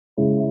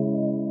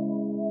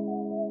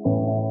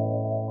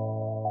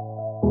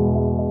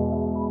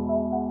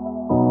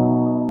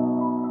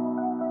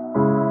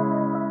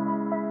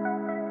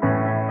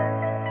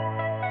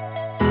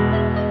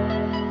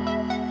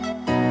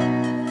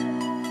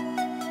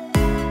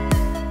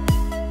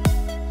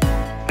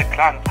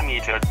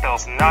ammeter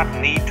does not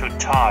need to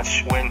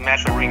touch when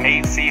measuring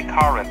AC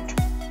current.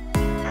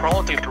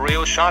 Product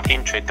real shot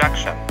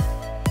introduction.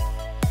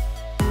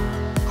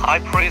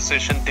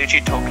 High-precision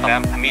digital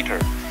ammeter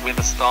with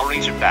a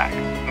storage bag,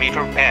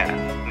 meter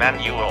pen,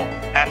 manual,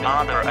 and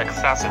other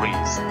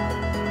accessories.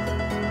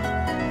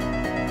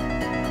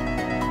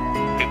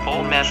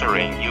 Before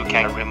measuring, you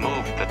can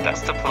remove the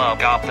dust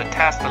plug of the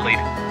test lid.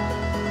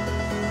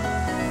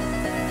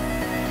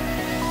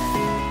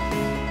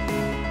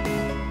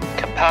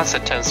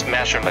 Capacitance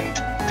measurement,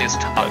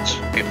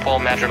 discharge before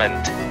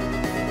measurement.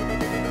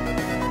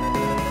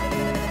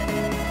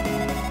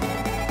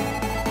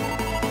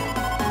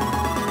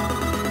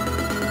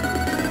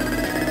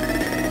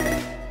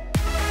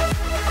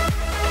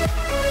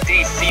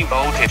 DC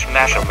voltage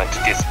measurement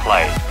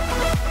display.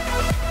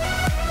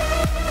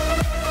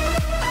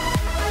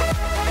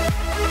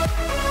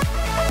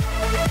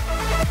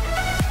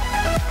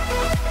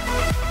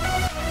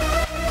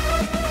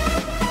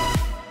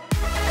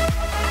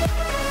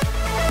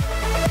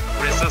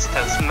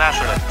 Resistance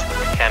measurement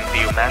can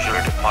be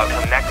measured by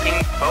connecting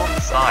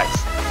both sides.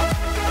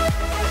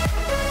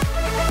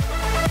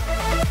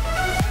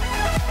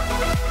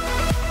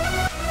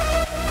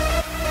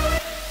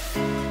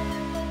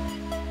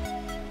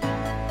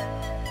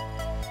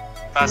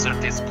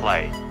 Phasor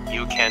display,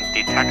 you can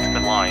detect the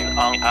line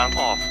on and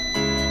off.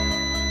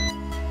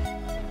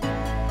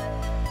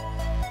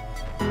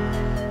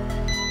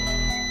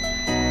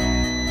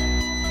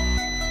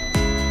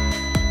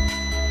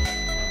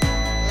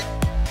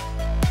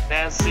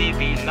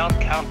 NCB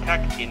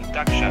non-contact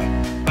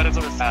induction, but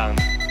the sound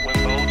when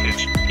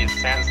voltage is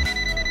sensed.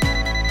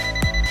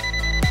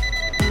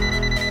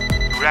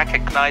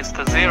 Recognize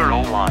the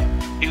zero line.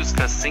 Use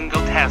the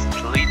single test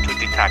lead to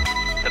detect.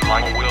 The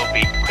line will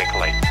beep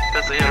quickly.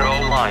 The zero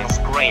line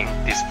screen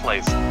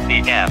displays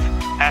the F,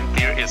 and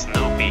there is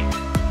no B.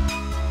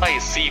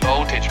 AC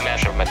voltage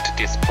measurement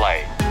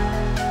display.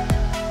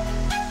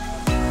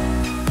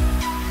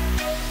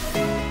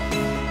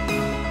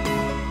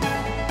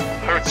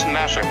 Hertz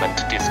measurement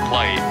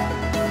display.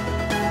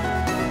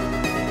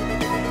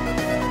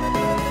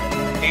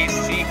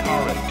 AC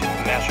current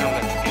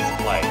measurement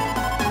display.